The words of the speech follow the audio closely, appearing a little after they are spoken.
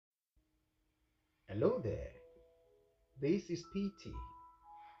Hello there, this is PT,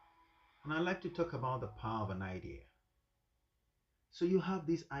 and I'd like to talk about the power of an idea. So, you have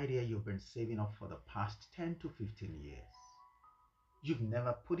this idea you've been saving up for the past 10 to 15 years. You've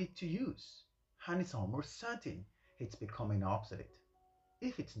never put it to use, and it's almost certain it's becoming obsolete,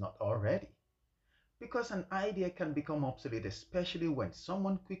 if it's not already. Because an idea can become obsolete, especially when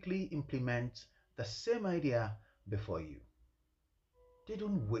someone quickly implements the same idea before you. They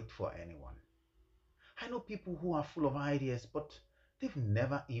don't wait for anyone. I know people who are full of ideas, but they've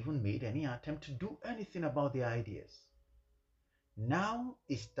never even made any attempt to do anything about their ideas. Now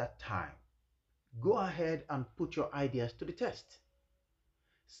is that time. Go ahead and put your ideas to the test.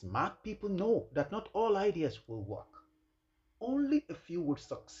 Smart people know that not all ideas will work. Only a few will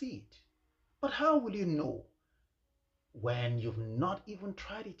succeed. But how will you know when you've not even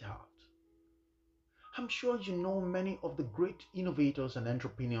tried it out? I'm sure you know many of the great innovators and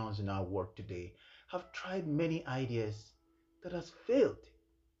entrepreneurs in our world today have tried many ideas that has failed.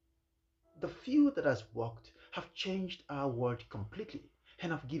 The few that has worked have changed our world completely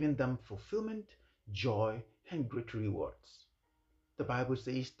and have given them fulfillment, joy, and great rewards. The Bible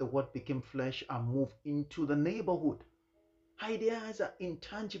says the word became flesh and moved into the neighborhood. Ideas are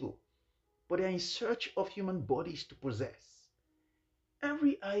intangible, but they are in search of human bodies to possess.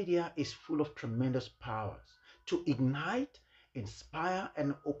 Every idea is full of tremendous powers to ignite, inspire,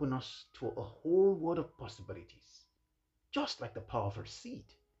 and open us to a whole world of possibilities. Just like the power of a seed.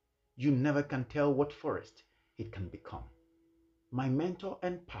 You never can tell what forest it can become. My mentor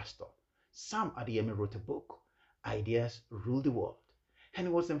and pastor, Sam Adeyemi, wrote a book, Ideas Rule the World, and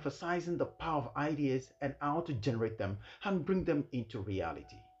he was emphasizing the power of ideas and how to generate them and bring them into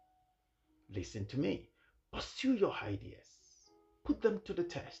reality. Listen to me. Pursue your ideas. Put them to the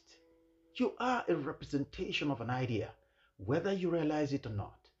test. You are a representation of an idea, whether you realize it or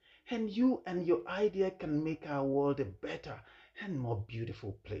not. And you and your idea can make our world a better and more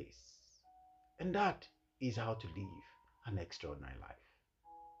beautiful place. And that is how to live an extraordinary life.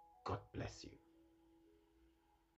 God bless you.